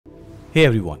Hey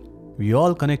everyone, we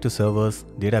all connect to servers,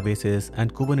 databases,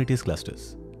 and Kubernetes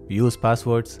clusters. We use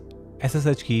passwords,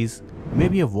 SSH keys,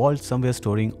 maybe a vault somewhere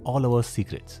storing all our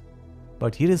secrets.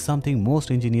 But here is something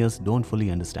most engineers don't fully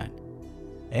understand.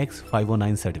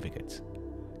 X.509 certificates.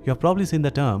 You have probably seen the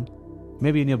term,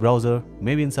 maybe in your browser,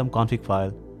 maybe in some config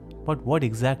file. But what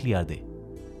exactly are they?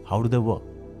 How do they work?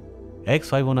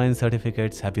 X.509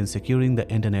 certificates have been securing the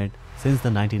internet since the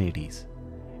 1980s.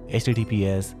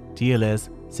 HTTPS, TLS,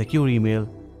 secure email,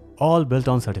 all built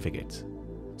on certificates.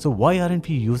 So why aren't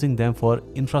we using them for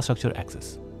infrastructure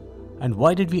access? And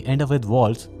why did we end up with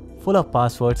vaults full of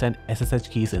passwords and SSH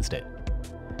keys instead?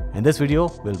 In this video,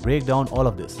 we'll break down all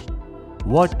of this.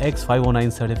 What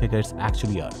X.509 certificates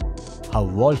actually are, how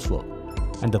vaults work,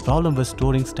 and the problem with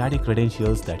storing static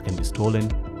credentials that can be stolen,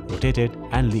 rotated,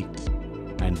 and leaked.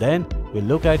 And then we'll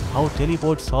look at how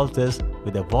Teleport solves this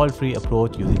with a vault-free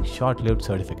approach using short-lived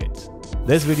certificates.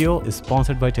 This video is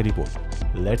sponsored by Teleport.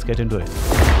 Let's get into it.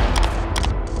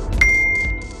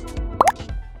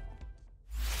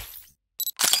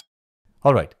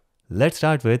 Alright, let's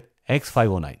start with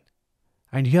X.509.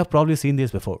 And you have probably seen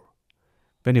this before.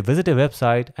 When you visit a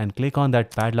website and click on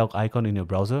that padlock icon in your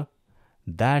browser,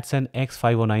 that's an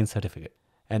X.509 certificate.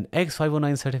 An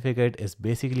X.509 certificate is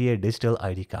basically a digital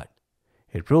ID card.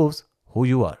 It proves who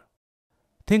you are.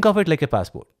 Think of it like a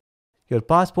passport. Your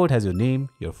passport has your name,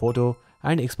 your photo,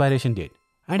 and expiration date,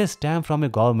 and a stamp from a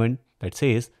government that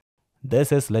says,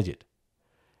 this is legit.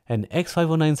 An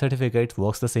X.509 certificate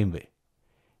works the same way.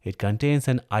 It contains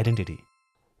an identity,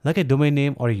 like a domain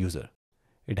name or a user.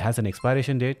 It has an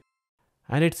expiration date,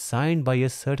 and it's signed by a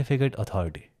certificate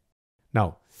authority.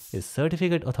 Now, a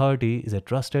certificate authority is a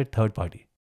trusted third party,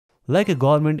 like a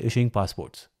government issuing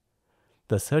passports.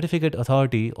 The certificate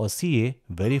authority or CA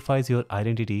verifies your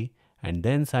identity and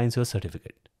then signs your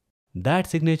certificate. That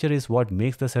signature is what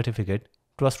makes the certificate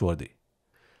trustworthy.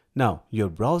 Now, your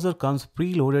browser comes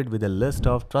preloaded with a list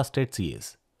of trusted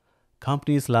CAs.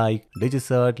 Companies like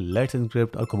DigiCert, Let's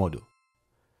Encrypt, or Komodo.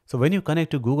 So when you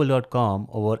connect to google.com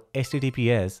over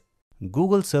HTTPS,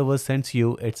 Google server sends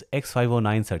you its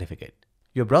X.509 certificate.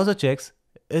 Your browser checks,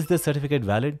 is this certificate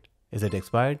valid? Is it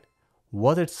expired?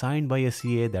 Was it signed by a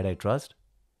CA that I trust?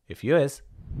 If yes,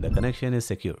 the connection is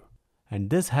secure. And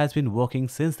this has been working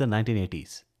since the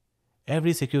 1980s.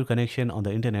 Every secure connection on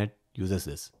the internet uses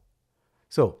this.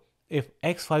 So, if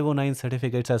X.509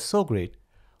 certificates are so great,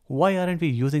 why aren't we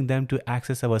using them to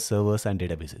access our servers and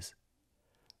databases?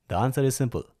 The answer is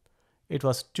simple. It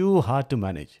was too hard to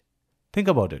manage. Think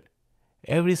about it.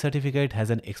 Every certificate has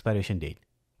an expiration date.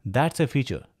 That's a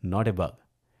feature, not a bug.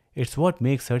 It's what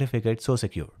makes certificates so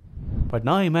secure. But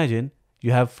now imagine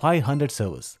you have 500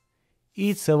 servers.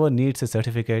 Each server needs a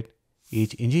certificate,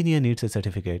 each engineer needs a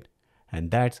certificate, and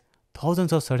that's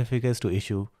thousands of certificates to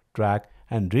issue, track,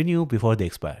 and renew before they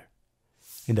expire.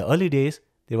 In the early days,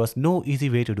 there was no easy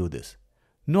way to do this.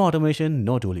 No automation,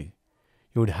 no tooling.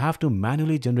 You would have to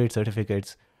manually generate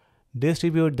certificates,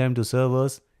 distribute them to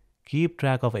servers, keep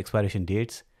track of expiration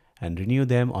dates, and renew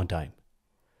them on time.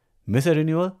 Miss a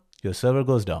renewal, your server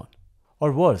goes down.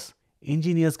 Or worse,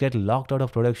 engineers get locked out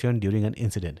of production during an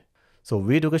incident. So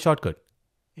we took a shortcut.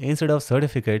 Instead of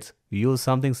certificates, we use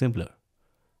something simpler.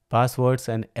 Passwords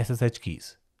and SSH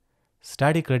keys.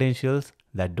 Static credentials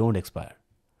that don't expire.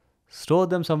 Store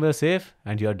them somewhere safe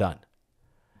and you're done.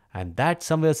 And that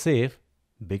somewhere safe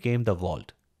became the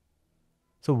vault.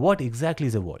 So what exactly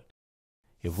is a vault?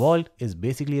 A vault is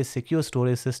basically a secure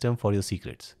storage system for your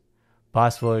secrets.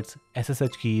 Passwords,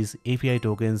 SSH keys, API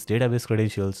tokens, database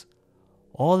credentials,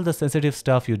 all the sensitive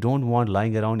stuff you don't want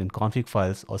lying around in config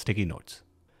files or sticky notes.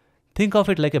 Think of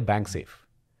it like a bank safe.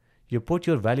 You put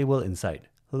your valuable inside,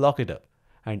 lock it up,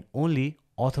 and only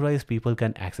authorized people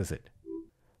can access it.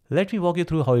 Let me walk you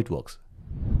through how it works.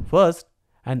 First,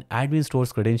 an admin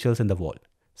stores credentials in the vault,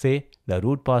 say the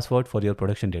root password for your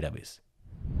production database.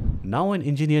 Now an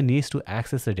engineer needs to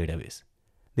access the database.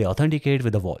 They authenticate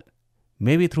with the vault,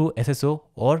 maybe through SSO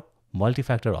or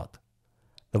multi-factor auth.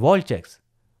 The vault checks,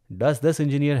 does this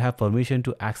engineer have permission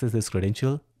to access this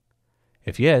credential?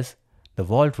 If yes, the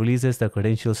vault releases the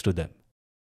credentials to them.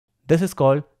 This is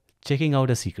called checking out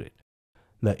a secret.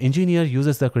 The engineer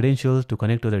uses the credential to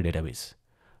connect to the database,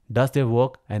 does their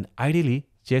work, and ideally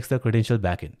checks the credential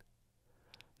back in.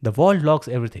 The vault logs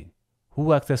everything, who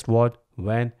accessed what,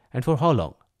 when, and for how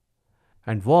long.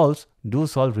 And vaults do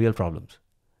solve real problems.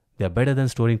 They are better than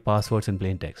storing passwords in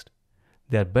plain text.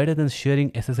 They are better than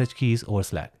sharing SSH keys over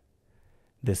Slack.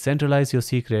 They centralize your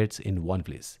secrets in one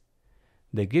place.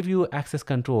 They give you access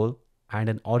control and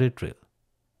an audit trail.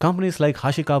 Companies like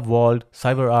HashiCorp Vault,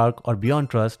 CyberArk, or Beyond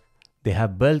Trust, they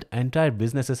have built entire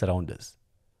businesses around this.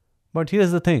 But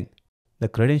here's the thing. The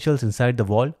credentials inside the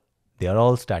vault, they are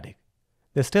all static.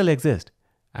 They still exist,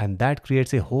 and that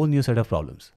creates a whole new set of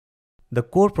problems. The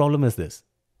core problem is this.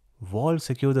 Vault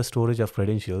secure the storage of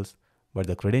credentials, but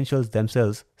the credentials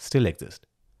themselves still exist.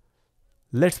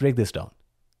 Let's break this down.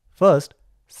 First,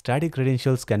 static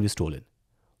credentials can be stolen.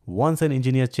 Once an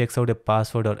engineer checks out a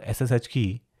password or SSH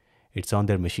key, it's on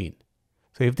their machine.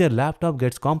 So if their laptop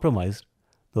gets compromised,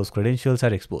 those credentials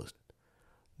are exposed.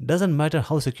 Doesn't matter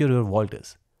how secure your vault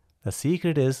is. The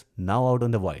secret is now out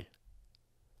on the wild.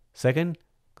 Second,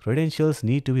 credentials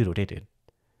need to be rotated.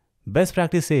 Best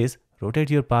practice says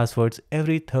rotate your passwords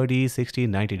every 30, 60,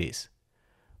 90 days.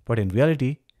 But in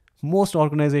reality, most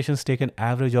organizations take an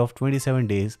average of 27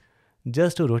 days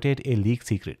just to rotate a leaked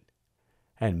secret.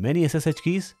 And many SSH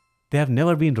keys, they have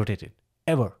never been rotated,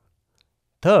 ever.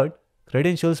 Third,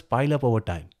 credentials pile up over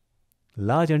time.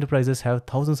 Large enterprises have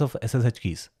thousands of SSH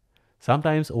keys,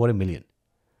 sometimes over 1 million.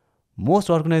 Most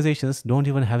organizations don't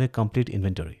even have a complete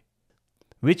inventory.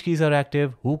 Which keys are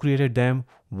active, who created them,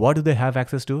 what do they have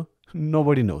access to?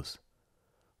 Nobody knows.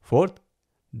 Fourth,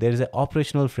 there is an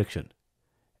operational friction.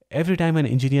 Every time an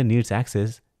engineer needs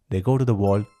access, they go to the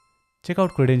vault, check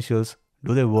out credentials,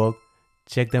 do their work,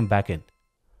 check them back in.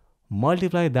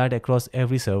 Multiply that across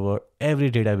every server, every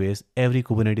database, every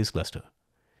Kubernetes cluster.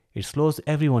 It slows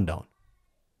everyone down.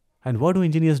 And what do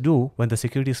engineers do when the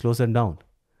security slows them down?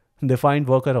 They find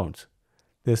workarounds.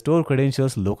 They store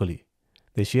credentials locally.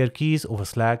 They share keys over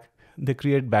Slack. They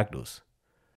create backdoors.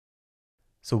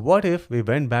 So what if we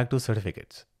went back to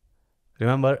certificates?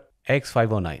 Remember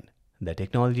X.509, the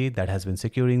technology that has been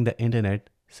securing the internet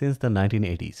since the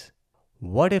 1980s.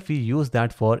 What if we use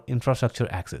that for infrastructure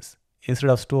access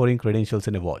instead of storing credentials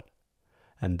in a vault?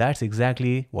 And that's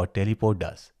exactly what Teleport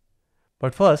does.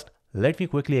 But first, let me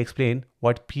quickly explain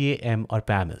what PAM or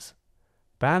PAM is.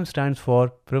 PAM stands for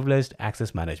Privileged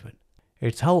Access Management.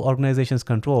 It's how organizations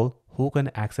control who can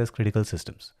access critical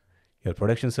systems. Your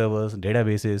production servers,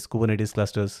 databases, Kubernetes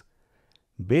clusters.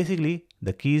 Basically,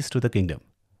 the keys to the kingdom.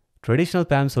 Traditional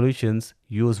PAM solutions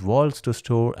use vaults to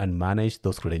store and manage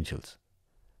those credentials.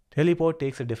 Teleport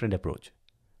takes a different approach.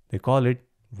 They call it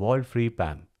Vault-Free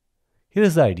PAM. Here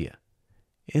is the idea.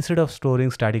 Instead of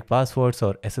storing static passwords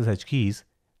or SSH keys,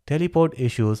 Teleport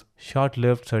issues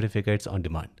short-lived certificates on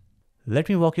demand. Let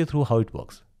me walk you through how it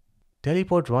works.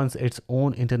 Teleport runs its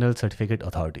own internal certificate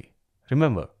authority.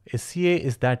 Remember, a CA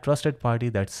is that trusted party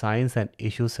that signs and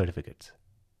issues certificates.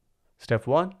 Step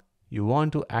 1. You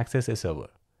want to access a server.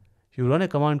 You run a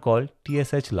command called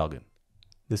tsh login.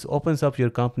 This opens up your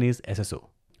company's SSO.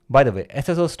 By the way,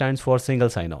 SSO stands for single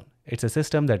sign-on. It's a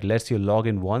system that lets you log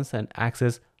in once and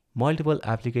access multiple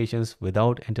applications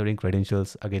without entering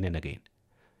credentials again and again.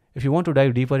 If you want to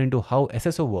dive deeper into how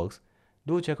SSO works,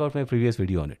 do check out my previous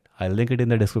video on it. I'll link it in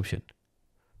the description.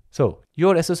 So,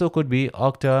 your SSO could be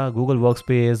Okta, Google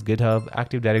Workspace, GitHub,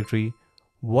 Active Directory,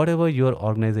 whatever your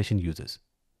organization uses.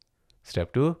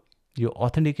 Step 2. You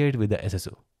authenticate with the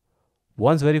SSO.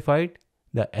 Once verified,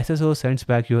 the SSO sends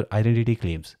back your identity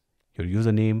claims, your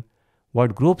username,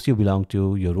 what groups you belong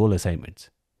to, your role assignments.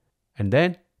 And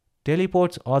then,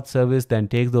 Teleport's auth service then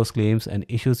takes those claims and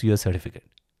issues you a certificate.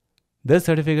 This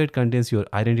certificate contains your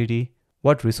identity,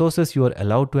 what resources you are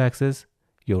allowed to access,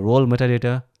 your role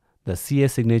metadata, the CA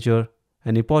signature,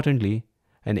 and importantly,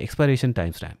 an expiration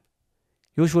timestamp.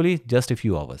 Usually just a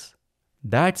few hours.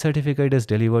 That certificate is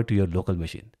delivered to your local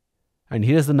machine. And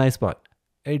here's the nice part.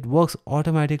 It works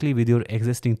automatically with your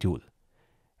existing tool.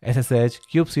 SSH,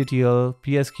 kubectl,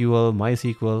 PSQL,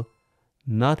 MySQL,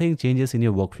 nothing changes in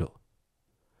your workflow.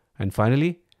 And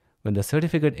finally, when the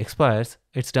certificate expires,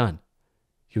 it's done.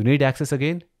 You need access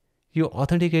again? You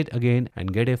authenticate again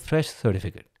and get a fresh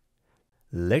certificate.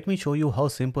 Let me show you how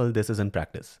simple this is in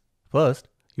practice. First,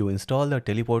 you install the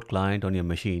Teleport client on your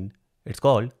machine. It's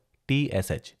called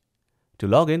TSH. To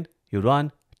log in, you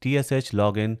run TSH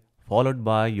login followed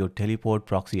by your Teleport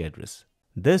proxy address.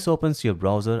 This opens your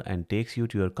browser and takes you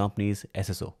to your company's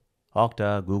SSO,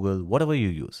 Okta, Google, whatever you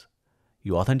use.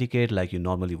 You authenticate like you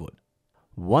normally would.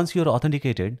 Once you're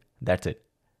authenticated, that's it.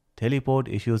 Teleport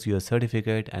issues you a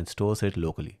certificate and stores it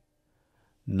locally.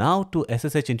 Now to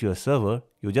SSH into your server,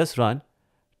 you just run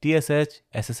tsh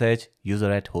ssh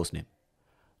user at hostname.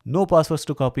 No passwords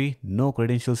to copy, no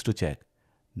credentials to check,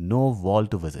 no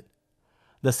vault to visit.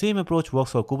 The same approach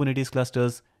works for Kubernetes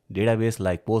clusters, database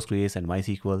like Postgres and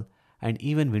MySQL, and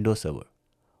even Windows Server.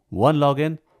 One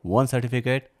login, one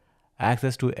certificate,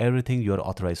 access to everything you are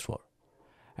authorized for.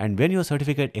 And when your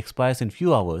certificate expires in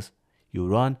few hours, you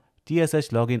run TSH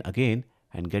login again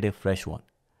and get a fresh one.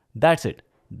 That's it.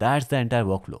 That's the entire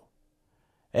workflow.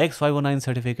 X.509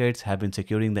 certificates have been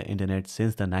securing the internet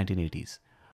since the 1980s.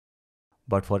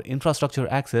 But for infrastructure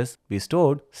access, we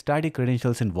stored static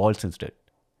credentials in vaults instead.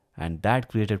 And that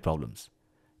created problems.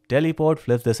 Teleport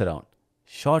flips this around.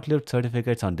 Short-lived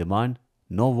certificates on demand,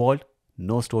 no vault,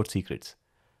 no stored secrets.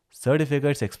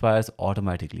 Certificates expires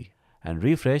automatically and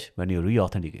refresh when you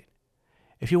re-authenticate.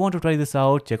 If you want to try this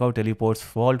out, check out Teleport's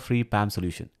Vault-Free PAM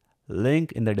solution.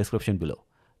 Link in the description below.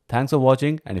 Thanks for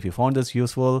watching, and if you found this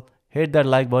useful, hit that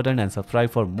like button and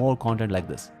subscribe for more content like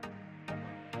this.